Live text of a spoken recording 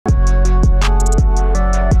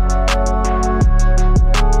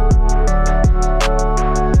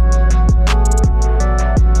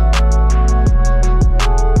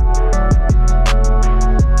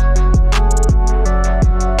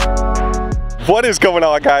What is going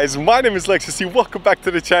on, guys? My name is Lextasy. Welcome back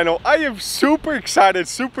to the channel. I am super excited,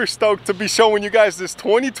 super stoked to be showing you guys this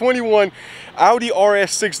 2021 Audi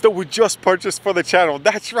RS6 that we just purchased for the channel.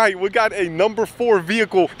 That's right, we got a number 4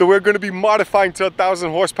 vehicle that we're going to be modifying to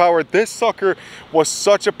 1,000 horsepower. This sucker was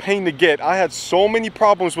such a pain to get. I had so many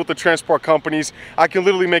problems with the transport companies. I can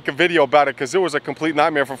literally make a video about it because it was a complete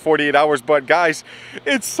nightmare for 48 hours. But guys,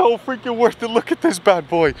 it's so freaking worth it. Look at this bad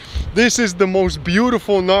boy. This is the most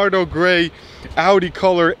beautiful Nardo gray Audi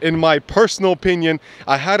color in my personal opinion.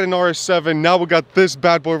 I had an RS7, now we got this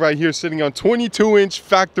bad boy right here sitting on 22-inch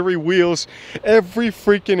factory wheels. Every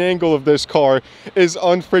freaking angle of this car is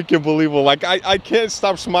unfreaking believable. Like I can't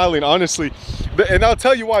stop smiling, honestly. And I'll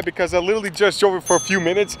tell you why, because I literally just drove it for a few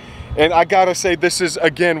minutes. And I gotta say, this is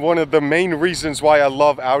again one of the main reasons why I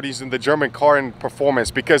love Audis in the German car and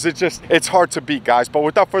performance, because it's hard to beat, guys. But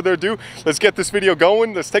without further ado, let's get this video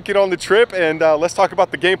going. Let's take it on the trip, and let's talk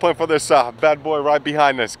about the game plan for this bad boy right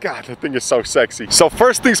behind us. God, the thing is so sexy. So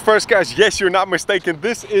first things first, guys, yes, you're not mistaken.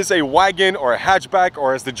 This is a wagon or a hatchback,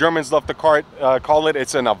 or as the Germans love to call it,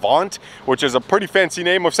 it's an Avant, which is a pretty fancy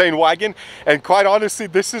name of saying wagon. And quite honestly,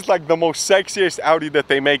 this is like the most sexiest Audi that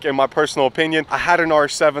they make, in my personal opinion. I had an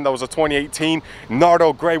RS7 that was a 2018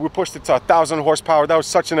 Nardo gray. We pushed it to 1,000 horsepower. That was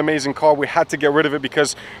such an amazing car. We had to get rid of it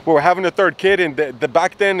because we were having a third kid, and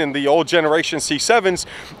back then in the old generation C7s,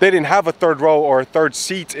 they didn't have a third row or a third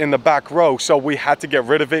seat in the back row, so we had to get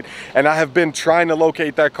rid of it. And I have been trying to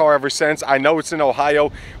locate that car ever since. I know it's in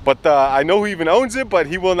Ohio, but I know who even owns it, but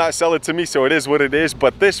he will not sell it to me, so it is what it is.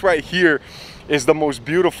 But this right here is the most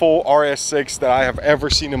beautiful RS6 that I have ever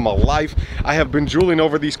seen in my life. I have been drooling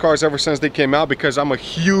over these cars ever since they came out because I'm a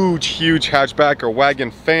huge hatchback or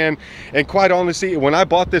wagon fan. And quite honestly, when I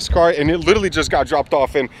bought this car, and it literally just got dropped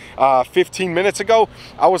off in 15 minutes ago,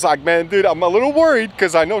 I was like, man, dude, I'm a little worried,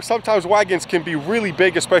 because I know sometimes wagons can be really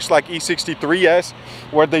big, especially like E63s,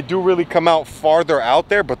 where they do really come out farther out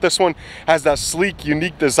there. But this one has that sleek,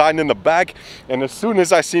 unique design in the back. And as soon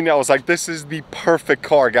as I seen it, I was like, this is the perfect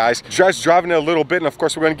car, guys. Just driving it a little bit, and of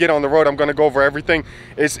course we're going to get on the road. I'm going to go over everything.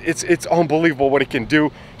 It's unbelievable what it can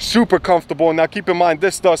do. Super comfortable. Now keep in mind,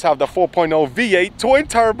 this does have the 4.0 V8 twin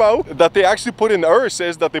turbo that they actually put in the Urus,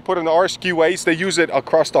 that they put in the RSQ8s. They use it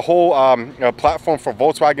across the whole platform for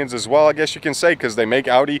Volkswagens as well, I guess you can say, because they make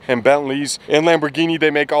Audi and Bentleys and Lamborghini.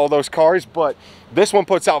 They make all those cars, but this one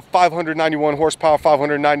puts out 591 horsepower,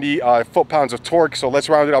 590 foot-pounds of torque, so let's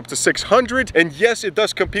round it up to 600. And yes, it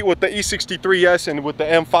does compete with the E63S and with the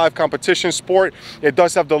M5 Competition Sport. It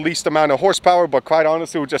does have the least amount of horsepower, but quite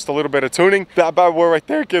honestly, with just a little bit of tuning, that bad boy right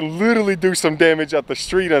there can literally do some damage at the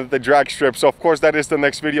street and at the drag strip. So of course, that is the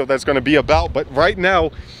next video that's going to be about. But right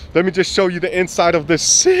now, let me just show you the inside of this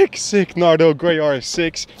sick Nardo gray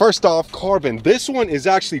RS6. First off, carbon. This one is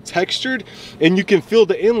actually textured, and you can feel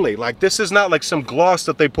the inlay. Like, this is not like some gloss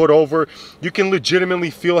that they put over. You can legitimately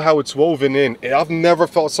feel how it's woven in. I've never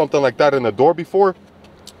felt something like that in the door before.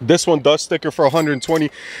 This one does sticker for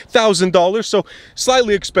 $120,000, so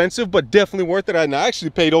slightly expensive, but definitely worth it. And I actually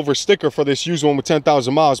paid over sticker for this used one with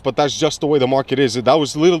 10,000 miles, but that's just the way the market is. That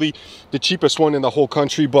was literally the cheapest one in the whole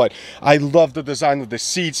country. But I love the design of the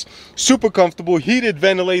seats. Super comfortable, heated,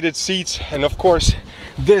 ventilated seats. And of course,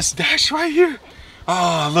 this dash right here.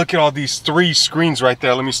 Oh, look at all these 3 screens right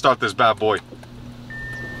there. Let me start this bad boy.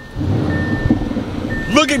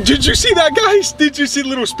 Look at, did you see that, guys? Did you see the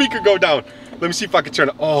little speaker go down? Let me see if I can turn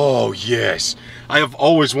it. Oh, yes. I have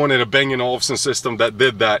always wanted a Bang & Olufsen system that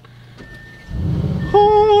did that.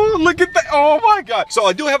 Oh, look at that. Oh my God. So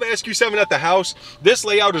I do have an SQ7 at the house. This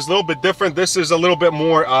layout is a little bit different. This is a little bit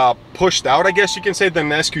more pushed out, I guess you can say, than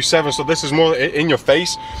the SQ7. So this is more in your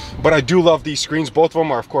face. But I do love these screens. Both of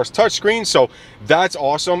them are, of course, touch screens. So that's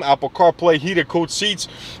awesome. Apple CarPlay, heated, cooled seats.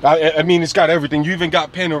 I mean, it's got everything. You even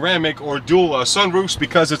got panoramic or dual sunroofs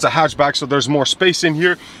because it's a hatchback. So there's more space in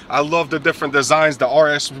here. I love the different designs, the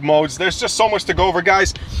RS modes. There's just so much to go over,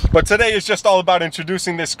 guys. But today is just all about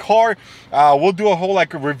introducing this car. We'll do a whole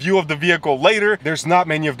like a review of the vehicle later. There's not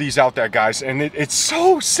many of these out there, guys, and it's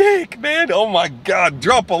so sick, man. Oh my God,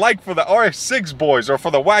 drop a like for the RS6 boys, or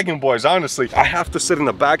for the wagon boys. Honestly, I have to sit in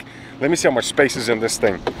the back. Let me see how much space is in this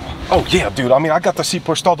thing. Oh yeah, dude, I mean, I got the seat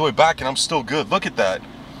pushed all the way back and I'm still good. Look at that.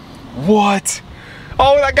 What?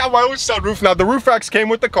 Oh, I got my own sunroof. Now, the roof racks came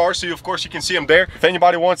with the car, so of course you can see them there. If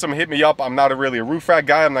anybody wants them, hit me up. I'm not really a roof rack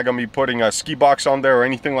guy. I'm not gonna be putting a ski box on there or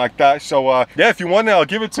anything like that. So yeah, if you want it, I'll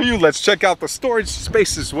give it to you. Let's check out the storage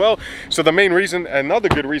space as well. So the main reason, another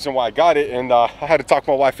good reason why I got it, and I had to talk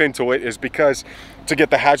my wife into it, is because to get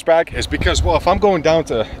the hatchback, is because, well, if I'm going down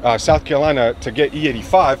to South Carolina to get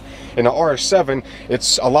E85, In the RS7,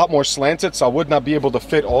 it's a lot more slanted, so I would not be able to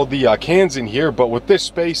fit all the cans in here, but with this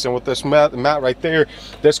space and with this mat right there,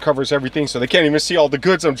 this covers everything, so they can't even see all the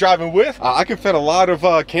goods I'm driving with. I can fit a lot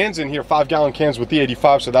of cans in here, 5-gallon cans with the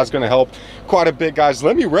 85, so that's going to help quite a bit, guys.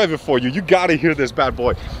 Let me rev it for you. You got to hear this bad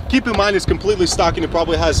boy. Keep in mind, it's completely stock, and it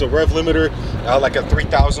probably has a rev limiter, like a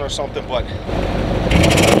 3,000 or something,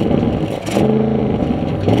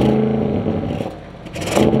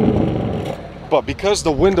 but because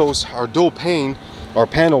the windows are dual pane or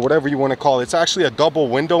panel, whatever you want to call it, it's actually a double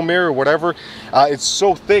window mirror or whatever. It's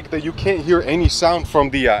so thick that you can't hear any sound from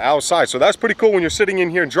the outside, so that's pretty cool. When you're sitting in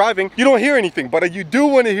here and driving, you don't hear anything, but you do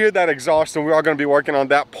want to hear that exhaust, and we are going to be working on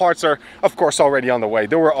that. Parts are of course already on the way.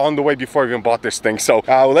 They were on the way before I even bought this thing. So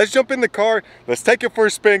let's jump in the car, let's take it for a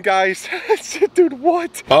spin, guys. Dude,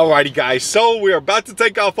 what? Alrighty, guys, so we're about to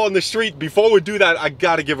take off on the street. Before we do that, I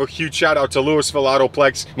gotta give a huge shout out to Lewisville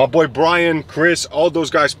Autoplex. My boy Brian, Chris, all those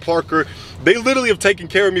guys, Parker, they literally have taken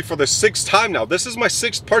care of me for the 6th time now. This is my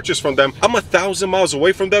 6th purchase from them. I'm 1,000 miles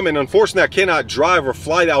away from them, and unfortunately I cannot drive or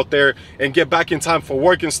fly out there and get back in time for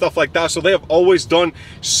work and stuff like that. So they have always done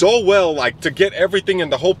so well, like, to get everything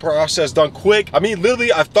and the whole process done quick. I mean,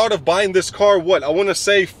 literally, I've thought of buying this car, what, I want to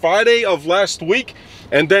say Friday of last week,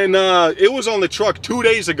 and then it was on the truck 2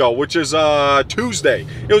 days ago, which is Tuesday.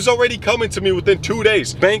 It was already coming to me within 2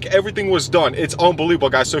 days. Bank, everything was done. It's unbelievable,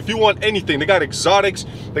 guys. So if you want anything, they got exotics,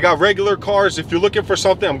 they got regular cars. If you're looking for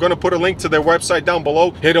something, I'm gonna put a link to their website down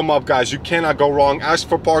below. Hit them up, guys. You cannot go wrong. Ask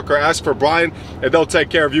for Parker, ask for Brian, and they'll take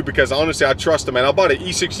care of you, because honestly, I trust them. And I bought an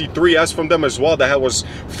E63S from them as well that was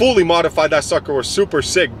fully modified. That sucker was super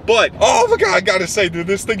sick. But oh my god, I gotta say, dude,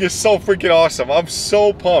 this thing is so freaking awesome. I'm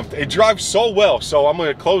so pumped. It drives so well. So I'm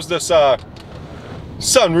gonna close this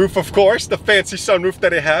sunroof, of course, the fancy sunroof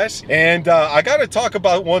that it has. And I gotta talk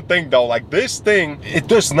about one thing though, like, this thing, it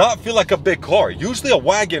does not feel like a big car. Usually a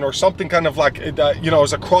wagon or something kind of like, you know,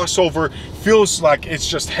 as a crossover, feels like it's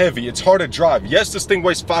just heavy, it's hard to drive. Yes, this thing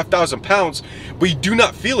weighs 5,000 pounds, but you do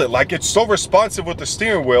not feel it. Like, it's so responsive with the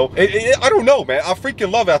steering wheel. I don't know, man, I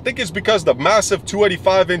freaking love it. I think it's because the massive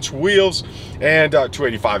 285-inch wheels and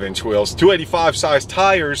 285 size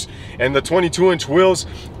tires and the 22-inch wheels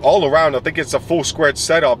all around. I think it's a full square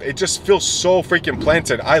setup. It just feels so freaking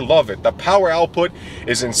planted. I love it. The power output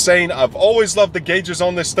is insane. I've always loved the gauges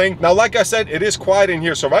on this thing. Now, like I said, it is quiet in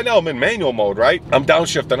here. So right now I'm in manual mode, right? I'm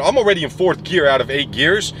downshifting. I'm already in 4th gear out of 8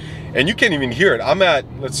 gears, and you can't even hear it. I'm at,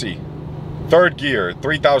 let's see, 3rd gear,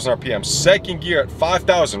 3,000 RPM, 2nd gear at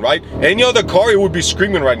 5,000, right? Any other car, it would be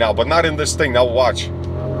screaming right now, but not in this thing. Now watch.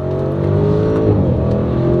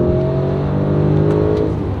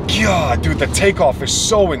 God, dude, the takeoff is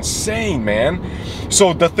so insane, man.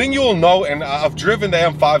 So the thing you'll know, and I've driven the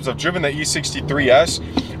M5s, I've driven the E63S,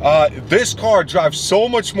 this car drives so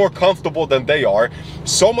much more comfortable than they are,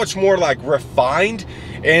 so much more like refined,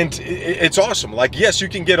 and it's awesome. Like, yes, you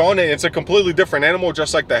can get on it. It's a completely different animal,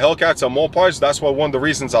 just like the Hellcats and Mopars. That's why one of the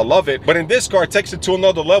reasons I love it. But in this car, it takes it to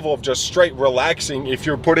another level of just straight relaxing if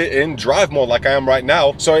you put it in drive mode like I am right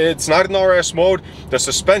now. So it's not in RS mode. The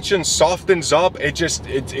suspension softens up.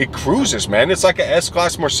 It cruises, man. It's like an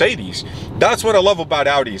S-Class Mercedes. That's what I love about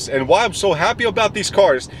Audis. And why I'm so happy about these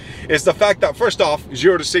cars is the fact that, first off,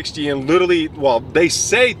 0 to 60 in literally, well, they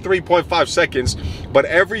say 3.5 seconds, but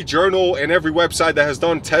every journal and every website that has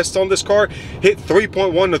done tests on this car hit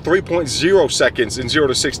 3.1 to 3.0 seconds in 0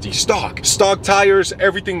 to 60. Stock tires,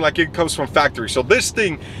 everything like it comes from factory. So this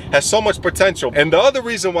thing has so much potential. And the other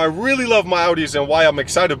reason why I really love my Audis and why I'm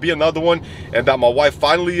excited to be another one, and that my wife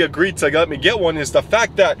finally agreed to let me get one, is the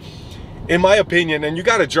fact that, in my opinion, and you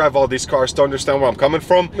got to drive all these cars to understand where I'm coming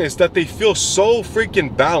from, is that they feel so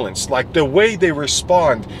freaking balanced. Like, the way they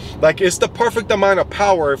respond, like, it's the perfect amount of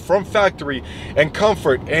power from factory and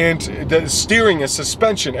comfort, and the steering and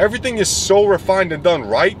suspension, everything is so refined and done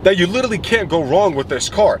right that you literally can't go wrong with this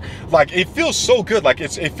car. Like, it feels so good. Like,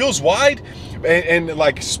 it feels wide and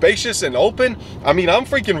like spacious and open. I mean, I'm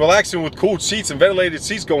freaking relaxing with cooled seats and ventilated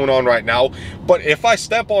seats going on right now, but if I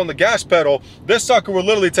step on the gas pedal, this sucker will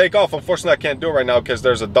literally take off. Unfortunately, I can't do it right now because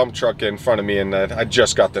there's a dump truck in front of me, and I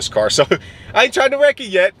just got this car, so I ain't trying to wreck it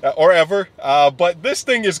yet, or ever, but this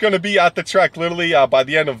thing is going to be at the track literally by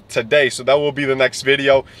the end of today, so that will be the next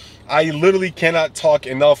video. I literally cannot talk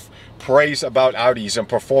enough praise about Audis and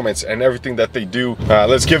performance and everything that they do.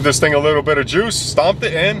 Let's give this thing a little bit of juice. Stomped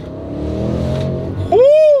it in.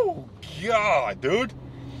 Woo! God, dude.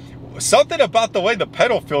 something about the way the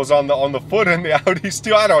pedal feels on the foot in the Audi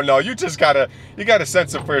too. I don't know. You gotta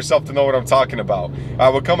sense it for yourself to know what I'm talking about.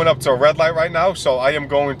 We're coming up to a red light right now, so I am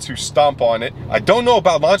going to stomp on it. I don't know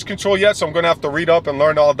about launch control yet, so I'm gonna have to read up and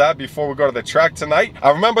learn all that before we go to the track tonight.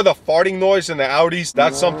 I remember the farting noise in the Audis.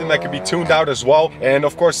 That's something that can be tuned out as well. And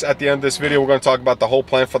of course, at the end of this video, we're gonna talk about the whole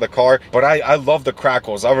plan for the car. But I love the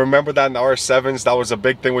crackles. I remember that in the RS7s. That was a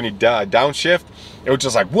big thing when you downshift. It was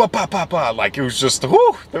just like whoop, pop, pop, pop. Like it was just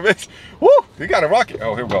whoo, whoo. You gotta rock it.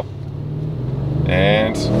 Oh, here we go.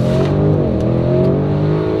 And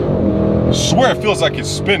I swear it feels like it's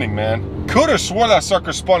spinning, man. Could have swore that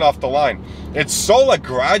sucker spun off the line. It's so like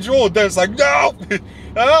gradual. Then it's like no,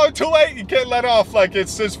 oh, too late. You can't let off. Like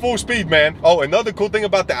it's full speed, man. Oh, another cool thing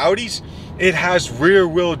about the Audis, it has rear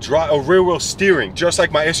wheel steering, just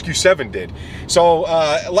like my SQ7 did. So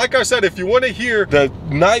like I said, if you want to hear the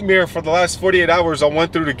nightmare for the last 48 hours I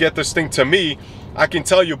went through to get this thing to me, I can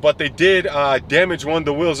tell you. But they did damage one of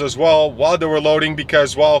the wheels as well while they were loading,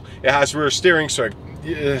 because, well, it has rear steering. So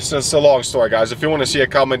it's a long story, guys. If you want to see it,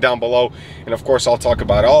 comment down below, and of course I'll talk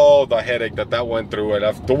about all the headache that went through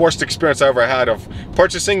it. The worst experience I ever had of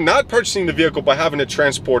not purchasing the vehicle, but having it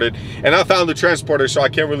transported. And I found the transporter, so I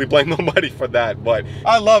can't really blame nobody for that. But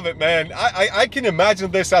I love it, man. I can imagine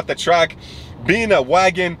this at the track, being a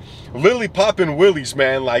wagon, literally popping wheelies,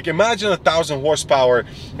 man. Like imagine 1,000 horsepower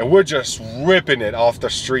and we're just ripping it off the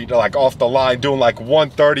street, like off the line, doing like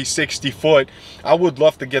 130, 60 foot. I would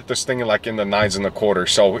love to get this thing in like in the 9s and a quarter.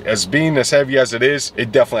 So as being as heavy as it is,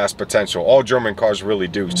 it definitely has potential. All German cars really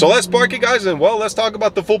do. So let's park it, guys, and well, let's talk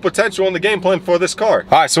about the full potential and the game plan for this car.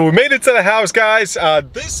 All right, so we made it to the house, guys.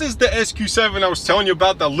 This is the SQ7 I was telling you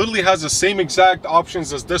about, that literally has the same exact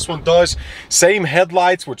options as this one does. Same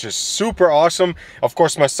headlights, which is super awesome. Of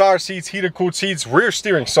course, massage seats, heated cooled seats, rear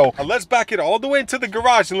steering. So let's back it all the way into the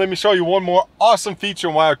garage and let me show you one more awesome feature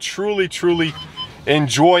and why I truly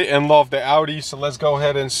enjoy and love the Audi. So let's go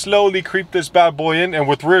ahead and slowly creep this bad boy in. And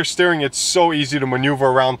with rear steering, it's so easy to maneuver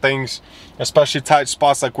around things, especially tight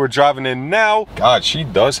spots like we're driving in now. God, she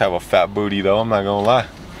does have a fat booty though, I'm not gonna lie.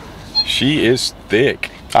 She is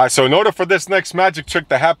thick. All right, so in order for this next magic trick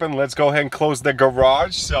to happen, let's go ahead and close the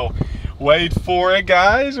garage. So wait for it,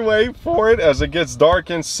 guys, wait for it as it gets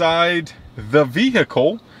dark inside the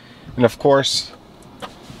vehicle. And of course,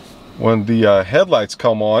 when the headlights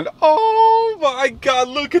come on, oh my God,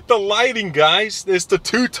 look at the lighting, guys. It's the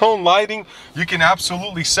two-tone lighting. You can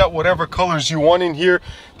absolutely set whatever colors you want in here.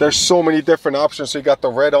 There's so many different options. So you got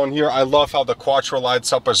the red on here. I love how the Quattro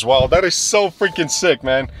lights up as well. That is so freaking sick,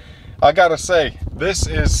 man. I gotta say, this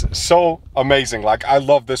is so amazing. Like, I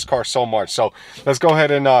love this car so much. So let's go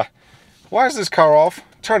ahead and why is this car off?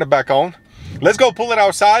 Turn it back on. Let's go pull it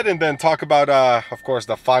outside and then talk about, of course,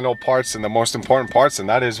 the final parts and the most important parts, and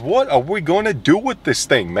that is, what are we going to do with this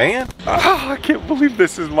thing, man? I can't believe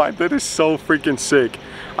this is mine. That is so freaking sick.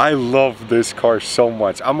 I love this car so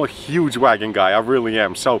much. I'm a huge wagon guy, I really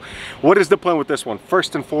am. So what is the plan with this one?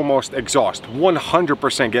 First and foremost, exhaust.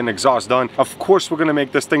 100% getting exhaust done. Of course, we're gonna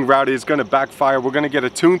make this thing rowdy. It's gonna backfire. We're gonna get a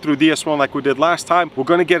tune through DS1 like we did last time. We're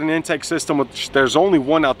gonna get an intake system, which there's only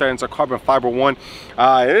one out there, and it's a carbon fiber one.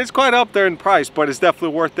 It is quite up there in price, but it's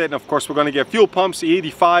definitely worth it. And of course, we're gonna get fuel pumps,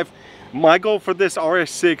 E85. My goal for this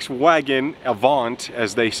RS6 wagon Avant,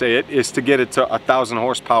 as they say it, is to get it to 1,000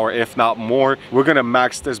 horsepower, if not more. We're gonna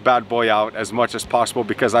max this bad boy out as much as possible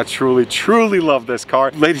because I truly love this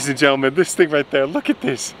car. Ladies and gentlemen, this thing right there, look at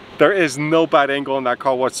this. There is no bad angle on that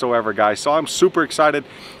car whatsoever, guys. So I'm super excited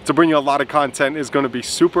to bring you a lot of content. It's going to be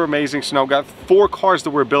super amazing. So now we've got 4 cars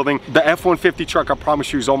that we're building. The F-150 truck, I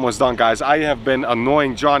promise you, is almost done, guys. I have been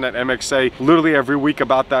annoying John at MXA literally every week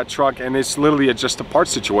about that truck, and it's literally just a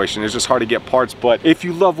parts situation. It's just hard to get parts. But if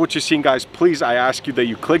you love what you're seeing, guys, please, I ask you that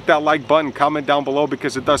you click that like button, comment down below,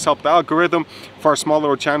 because it does help the algorithm for our small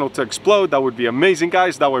little channel to explode. That would be amazing,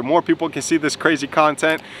 guys. That way more people can see this crazy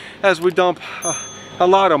content as we dump a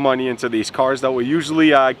lot of money into these cars that we usually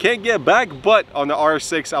can't get back. But on the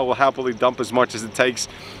RS6, I will happily dump as much as it takes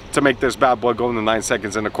to make this bad boy go in the 9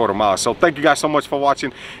 seconds and a quarter mile. So thank you guys so much for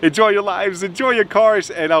watching. Enjoy your lives, enjoy your cars,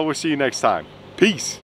 and I will see you next time. Peace.